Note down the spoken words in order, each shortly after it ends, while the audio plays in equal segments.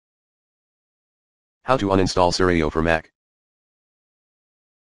How to uninstall Serviio for Mac.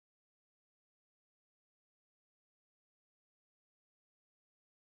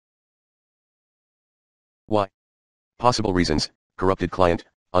 Why? Possible reasons: corrupted client,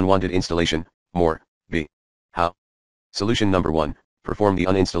 unwanted installation, more. B. How? Solution number 1, perform the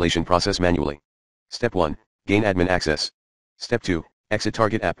uninstallation process manually. Step 1, gain admin access. Step 2, exit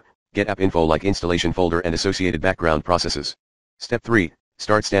target app, get app info like installation folder and associated background processes. Step 3,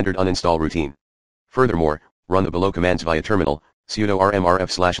 start standard uninstall routine. Furthermore, run the below commands via terminal: sudo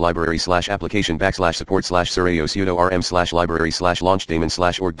rmrf/library/application/support/serviio sudo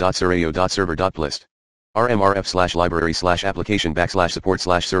rm/library/launchdaemon/org.serviio.server.plist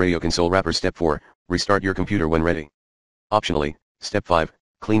rmrf/library/application/support/serviio console wrapper. Step 4, restart your computer when ready. Optionally, Step 5,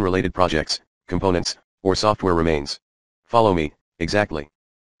 clean related projects, components, or software remains. Follow me, exactly.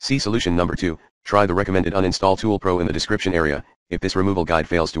 See solution number 2, try the recommended uninstall tool pro in the description area, if this removal guide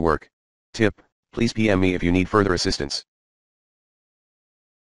fails to work. Tip: please PM me if you need further assistance.